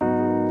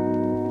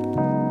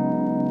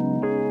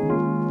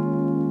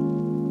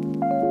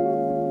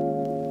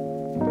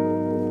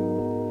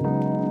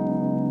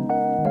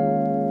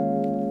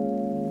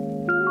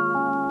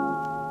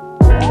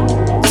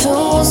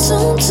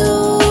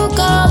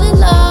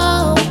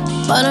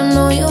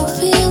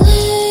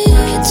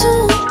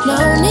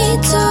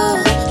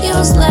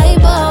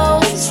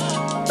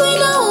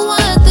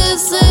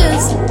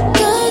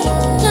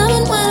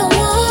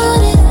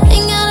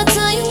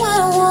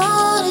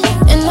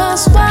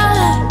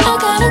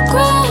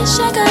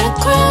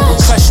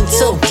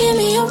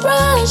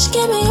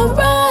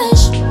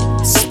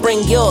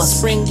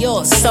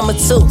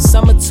hot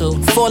summer too.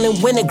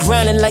 Falling winter,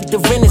 grinding like the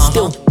renters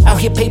do. Out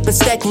here paper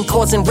stacking,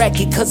 causing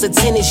racket, cause of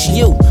tennis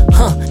you.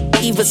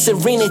 Even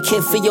Serena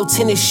can't fit your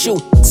tennis shoe.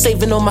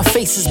 Saving on my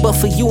faces, but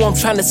for you, I'm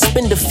trying to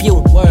spend a few.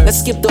 Let's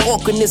skip the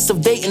awkwardness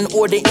of dating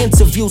or the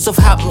interviews of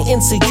hopping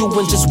into you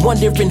and just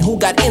wondering who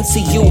got into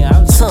you.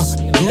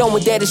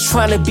 Knowing that it's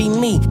trying to be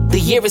me. The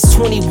year is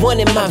 21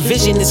 and my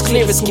vision is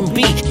clear as can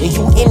be. And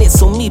you in it,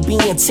 so me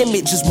being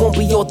timid just won't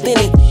be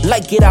authentic.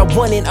 Like it, I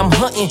want it, I'm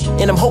hunting,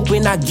 and I'm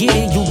hoping I get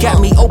it. You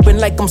got me open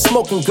like I'm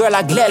smoking, girl,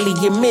 I gladly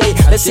admit it.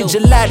 Let's say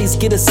gelatis,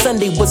 get a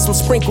Sunday with some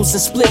sprinkles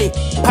and split it.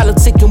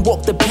 Politic and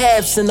walk the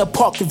paths in the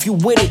park if you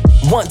with it.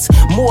 Once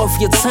more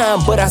of your time,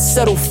 but I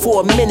settle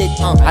for a minute.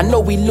 I know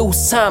we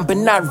lose time, but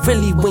not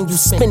really when you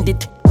spend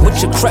it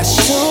with your crush.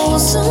 Too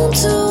soon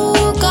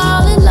to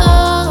call it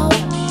love,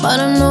 but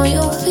I know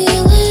you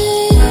feel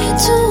it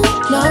too.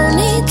 No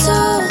need to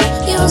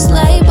use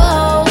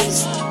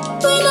labels.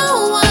 We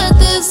know what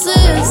this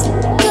is.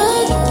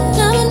 Good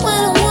loving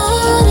when I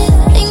want it.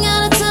 Ain't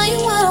gotta tell you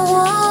what I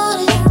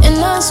want it. And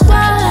that's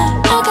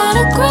why I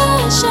gotta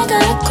crush.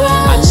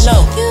 I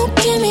know. You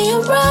give me a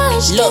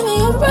rush. Look, give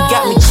me a rush. you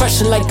got me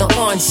crushing like the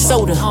orange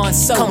soda.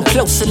 Come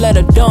closer, let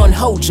a dawn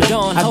hold you.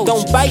 I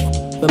don't bite,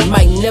 but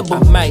might nibble.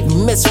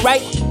 You miss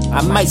right,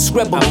 I might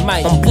scribble.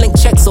 On blink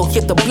check, so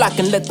hit the block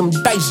and let them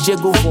dice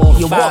jiggle.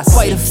 You walk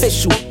quite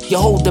official, your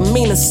whole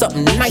demeanor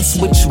something nice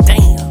with you.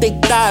 Thick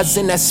thighs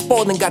in that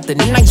Spalding got the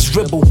nice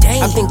dribble.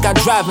 I think I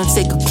drive and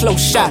take a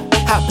close shot.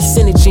 High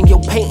percentage in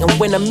your paint, and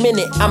when I'm in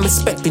it, I'm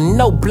expecting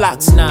no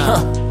blocks.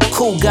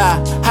 Cool guy,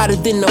 hotter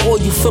than the oil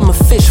you from a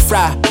fish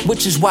fry.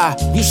 Which is why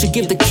you should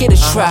give the kid a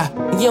try.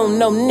 You don't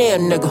know near,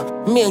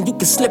 nigga. Man, you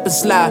can slip and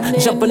slide.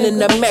 Jumping in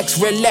the max,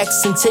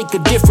 relax and take a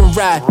different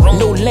ride.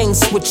 No lane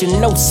switching,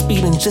 no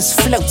speeding,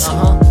 just float.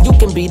 You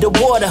can be the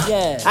water,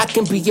 I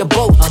can be your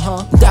boat.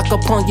 Dock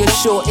up on your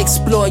shore,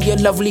 explore your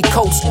lovely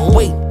coast.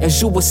 Wait,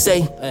 as you would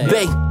say,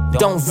 babe,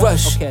 don't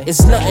rush.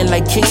 It's nothing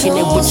like kicking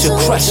it with your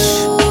crush.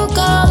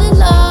 Call it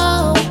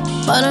love,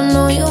 but I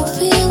know you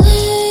feel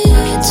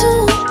it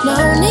too. No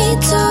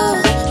need to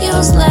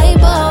use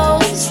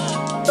labels.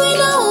 We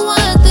know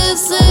what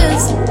this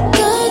is.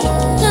 Good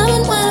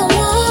loving when I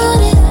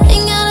want it.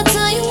 Ain't gotta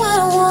tell you what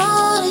I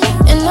want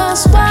it. And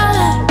that's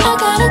why I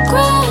gotta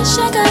crush.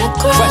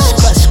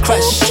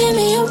 Crush. Give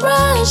me a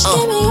rush,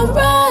 give me a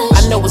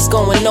rush. I know what's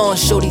going on,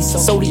 shorty,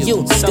 so do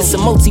you. This a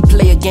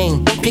multiplayer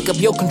game, pick up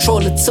your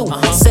controller too.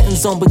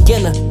 Settings on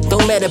beginner,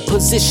 don't matter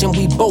position,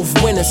 we both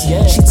winners.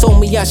 She told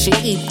me I should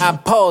eat, I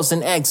paused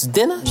and asked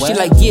dinner. She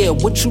like, yeah,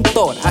 what you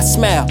thought? I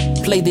smiled,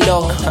 played it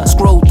all.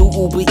 Scrolled through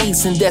Uber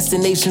Eats and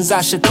destinations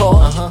I should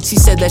call. She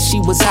said that she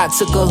was hot,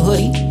 took her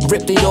hoodie,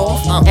 ripped it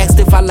off. Asked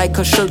if I like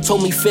her shirt,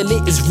 told me feel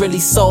it, it's really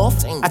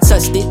soft. I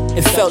touched it,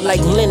 it felt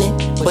like linen,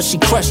 but she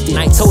crushed it.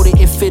 I told her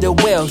it fit her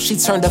well, she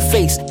turned her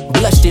face,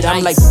 blushed it.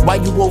 I'm like, why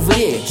you over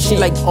there? She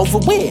like, over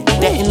where?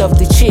 That end of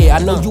the chair. I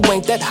know you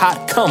ain't that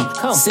hot, come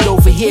sit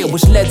over here.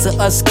 Which led to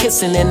us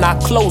kissing and our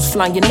clothes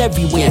flying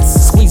everywhere.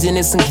 Squeezing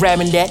this and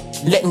grabbing that,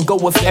 letting go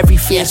of every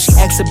fear. She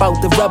asked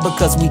about the rubber,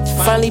 cause we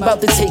finally about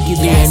to take it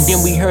there. And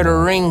then we heard a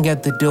ring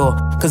at the door,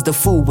 cause the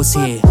food was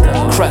here.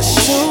 Crush.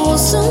 Too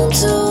soon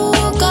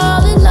to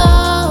call it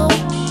love,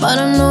 but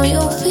I know